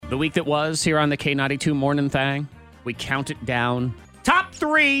The week that was here on the K92 Morning Thang, we counted down top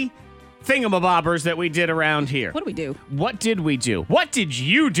 3 thingamabobbers that we did around here. What did we do? What did we do? What did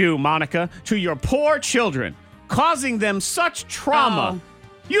you do, Monica, to your poor children, causing them such trauma?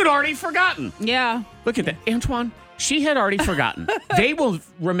 You'd already forgotten. Yeah. Look at that. Antoine, she had already forgotten. They will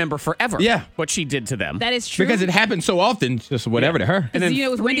remember forever what she did to them. That is true. Because it happened so often, just whatever to her. And then it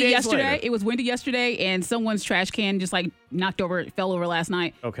was windy yesterday. Later. It was windy yesterday, and someone's trash can just fell over last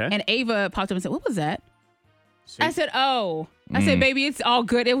night. Okay. And Ava popped up and said, "What was that?" See? I said, "Oh." I said, "Baby, it's all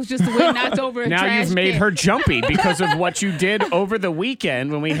good. It was just the wind knocked over a trash can." Now you've made her jumpy because of what you did over the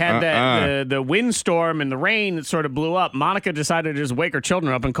weekend when we had the windstorm and the rain that sort of blew up. Monica decided to just wake her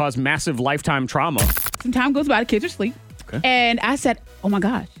children up and cause massive lifetime trauma. Some time goes by, the kids are asleep. Okay. And I said, "Oh my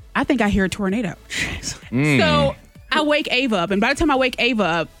gosh, I think I hear a tornado." So I wake Ava up, and by the time I wake Ava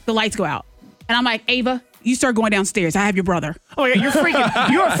up, the lights go out. And I'm like, "Ava, you start going downstairs. I have your brother." Oh yeah, you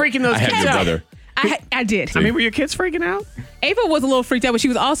are freaking those kids out. Brother. I did. I mean, were your kids freaking out? Ava was a little freaked out, but she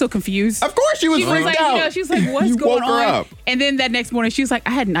was also confused. Of course she was freaked out. She was like, what's You going woke her on? up. And then that next morning, she was like,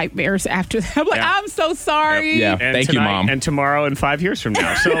 I had nightmares after that. I'm like, I'm so sorry. Yeah. And Thank you, tonight Mom. And tomorrow and 5 years from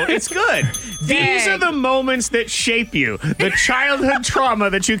now. So it's good. These are the moments that shape you. The childhood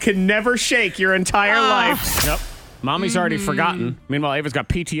trauma that you can never shake your entire life. Nope. Mommy's already forgotten. Meanwhile, Ava's got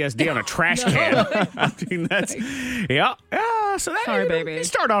PTSD on a trash can. I mean, that's, yeah. So that, Sorry, baby. You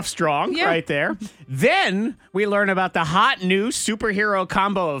start off strong right there. Then we learn about the hot new superhero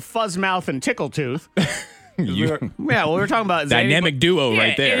combo of Fuzzmouth and Tickle Tooth. We were talking about Dynamic duo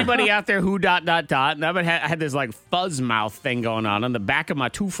right there. Anybody out there who ... And I had this like fuzz mouth thing going on the back of my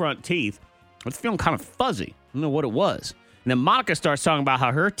 2 front teeth. I was feeling kind of fuzzy. I don't know what it was. And then Monica starts talking about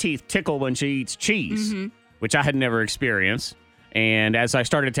how her teeth tickle when she eats cheese, which I had never experienced. And as I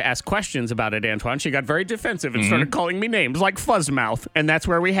started to ask questions about it, Antoine, she got very defensive and started calling me names like Fuzzmouth. And that's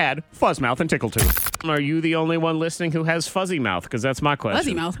where we had Fuzzmouth and Tickle Tooth. Are you the only one listening who has fuzzy mouth? Because that's my question.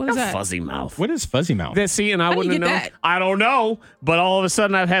 Fuzzy mouth? What is that? Fuzzy mouth. What is fuzzy mouth? See, and I wouldn't you know. get that? I don't know. But all of a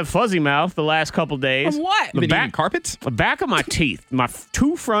sudden, I've had fuzzy mouth the last couple days. From what? Been eating carpets? The back of my teeth, my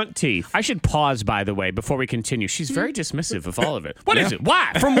 2 front teeth. I should pause, by the way, before we continue. She's very dismissive of all of it. What is it?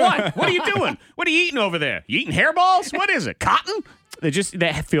 Why? From what? What are you doing? What are you eating over there? You eating hairballs? What is it? Cotton? They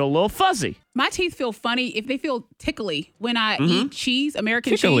feel a little fuzzy. My teeth feel funny if they feel tickly when I eat cheese,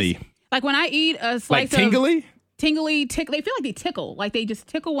 American Tickly. cheese. Like when I eat a slice Like tingly? Tingly, tickle. They feel like they tickle. Like they just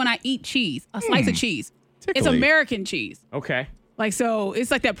tickle when I eat cheese, a slice of cheese. Tickly. It's American cheese. Okay. Like, so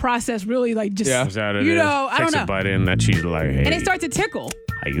it's like that process really like just, Is that it? you know, I don't Takes know. a bite in that cheese like, hey, And it starts to tickle.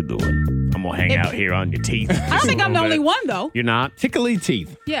 how you doing? I'm going to hang out here on your teeth. I don't think I'm the only one though. You're not? Tickly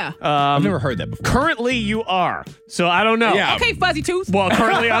teeth. Yeah. I've never heard that before. Currently, you are. So I don't know. Yeah. Okay, fuzzy tooth. Well,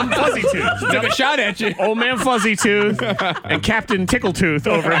 currently, I'm Fuzzy Tooth. Took a shot at you. Old man Fuzzy Tooth and Captain Tickle Tooth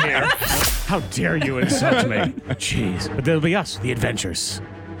over here. How dare you insult me? Jeez. But there'll be us, the adventures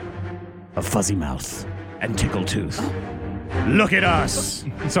of Fuzzy Mouth and Tickle Tooth. Look at us.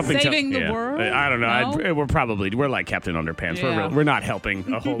 Saving the world? I don't know. No? We're like Captain Underpants. Yeah. We're not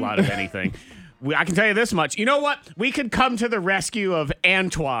helping a whole lot of anything. I can tell you this much. You know what? We could come to the rescue of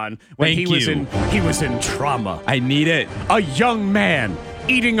Antoine when he was in trauma. I need it. A young man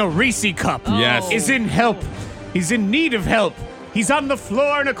eating a Reese cup Yes. is in help. He's in need of help. He's on the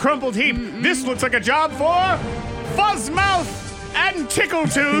floor in a crumpled heap. This looks like a job for Fuzzmouth and Tickle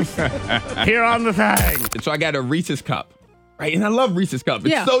Tooth here on the thing. So I got a Reese's cup, right? And I love Reese's cup. It's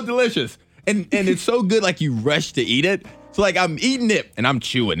Yeah. so delicious. And it's so good, like you rush to eat it. So like I'm eating it and I'm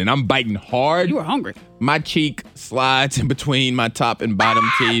chewing and I'm biting hard. You were hungry. My cheek slides in between my top and bottom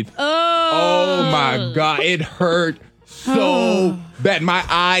teeth. Oh my God. It hurt so bad. My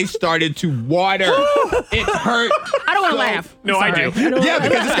eyes started to water. It hurt. I don't want to so- laugh. No, I do. Yeah,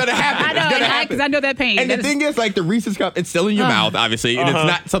 because it's going to happen. I know, it's going to happen. because I know that pain. And That the is- thing is, like the Reese's cup, it's still in your mouth, obviously, and it's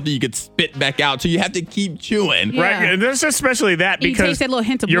not something you could spit back out. So you have to keep chewing. Yeah. Right, and there's especially that And you because taste that little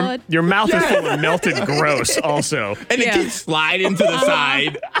hint of blood. your mouth is full of melted gross also. And it keeps sliding to the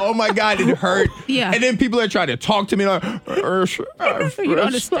side. Oh my God, it hurt. Yeah. And then people are trying to talk to me like, You don't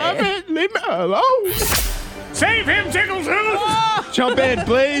understand. stop it, leave me alone. Save him, Tickle Tooth! Jump in,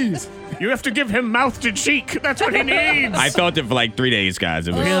 please. You have to give him mouth to cheek. That's what he needs. I felt it for like 3 days, guys.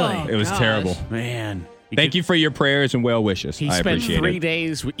 It was Really? It was Gosh. terrible. Man. Thank you for your prayers and well wishes. He I spent appreciate 3 it.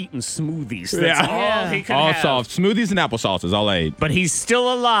 days eating smoothies. That's Yeah. all he could All have. soft smoothies and applesauce is all I ate. But he's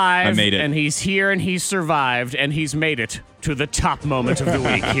still alive. I made it. And he's here and he's survived and he's made it to the top moment of the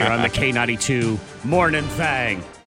week here on the K92 Morning Thang.